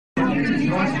Good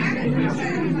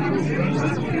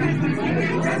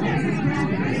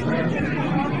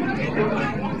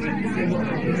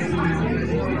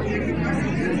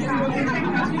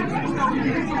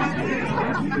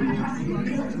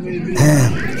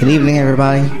evening,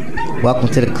 everybody. Welcome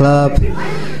to the club.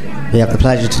 We have the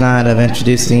pleasure tonight of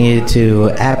introducing you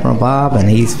to Admiral Bob, and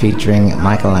he's featuring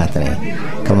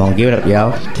Mykleanthony. Come on, give it up,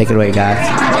 yo. Take it away, guys.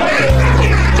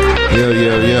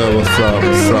 Yo, what's up,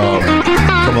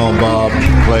 Come on, Bob.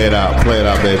 Play it out,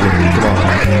 baby. Come on.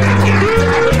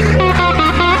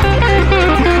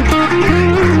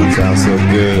 Sounds so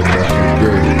good, bro.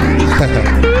 Great.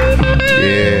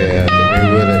 Yeah, get me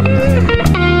with it.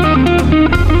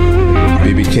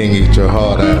 BB King, eat your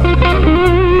heart out.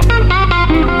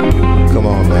 Come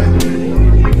on, man.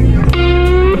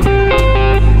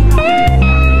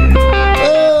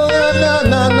 Oh, na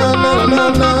na na na na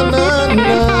na na.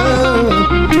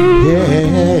 Yeah.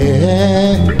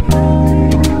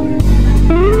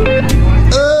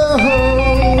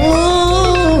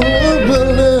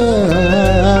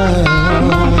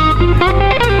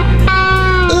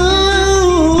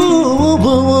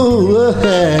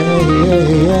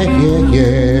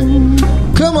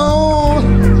 Come on.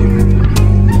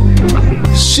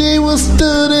 She was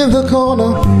stood in the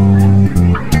corner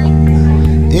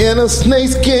in a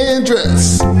snakeskin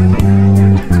dress.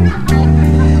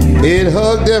 It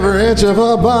hugged every inch of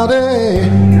her body.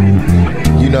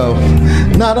 You know,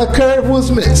 not a curve was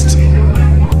missed.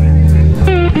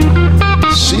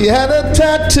 She had a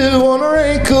tattoo on her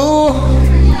ankle.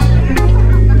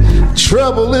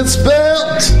 Trouble it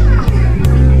spelled.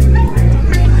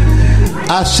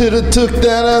 I should have took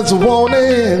that as a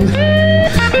warning,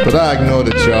 but I ignored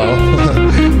it, y'all.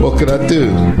 What could I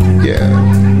do? Yeah.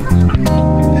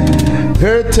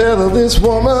 Heard tell of this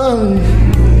woman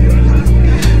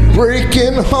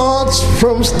breaking hearts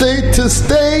from state to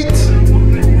state,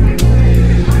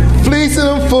 fleecing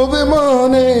them for their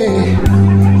money,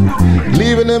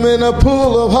 leaving them in a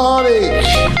pool of heartache.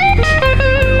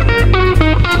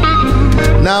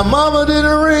 Now mama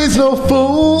didn't raise no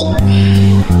fool.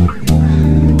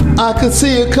 I could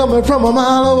see it coming from a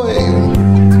mile away.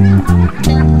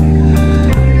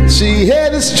 She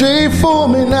headed straight for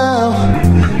me now,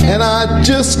 and I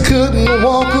just couldn't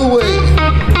walk away.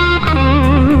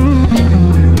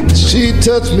 She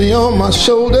touched me on my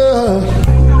shoulder,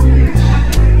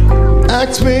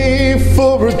 asked me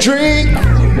for a drink,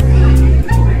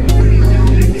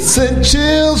 sent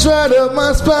chills right up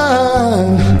my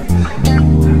spine.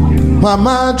 My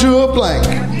mind drew a blank.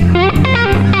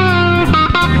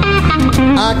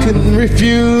 I couldn't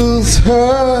refuse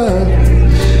her.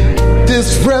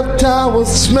 This reptile was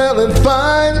smelling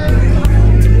fine.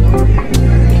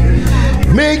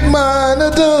 Make mine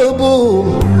a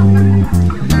double,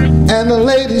 and the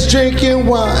ladies drinking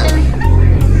wine.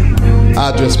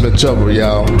 I just been trouble,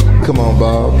 y'all. Come on,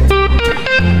 Bob.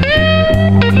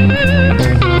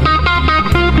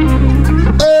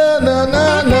 No, no,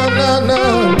 no, no, no.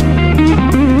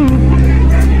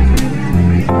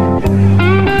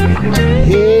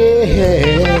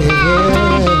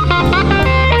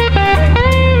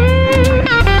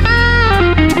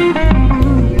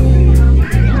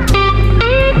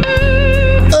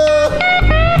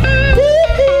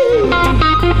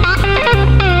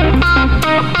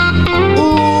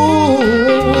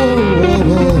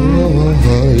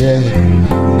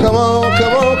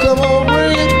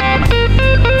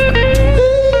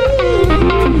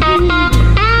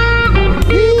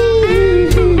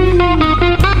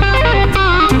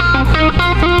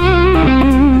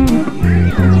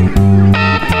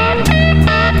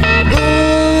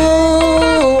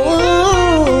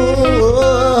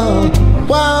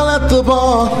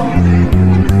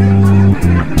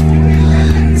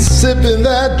 Sipping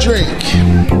that drink,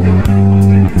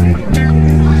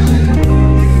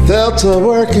 felt her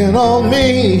working on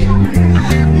me.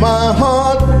 My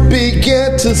heart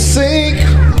began to sink.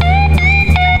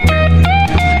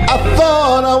 I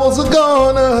thought I was a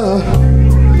goner,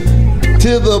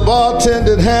 till the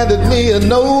bartender handed me a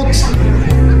note.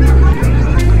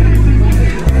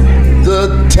 The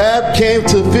tab came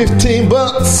to $15.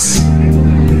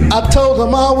 I told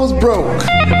him I was broke.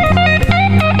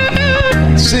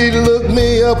 She looked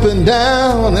me up and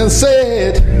down and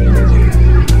said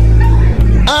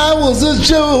I was a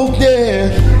joke, yeah.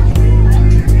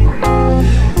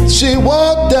 She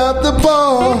walked out the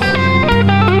bar,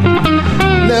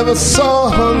 never saw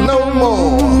her no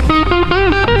more.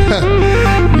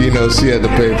 You know, she had to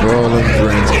pay for all them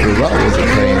drinks because I wasn't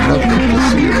paying nothing, but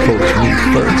she approached me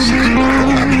first.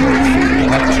 I'm no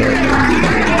fool, I tell you.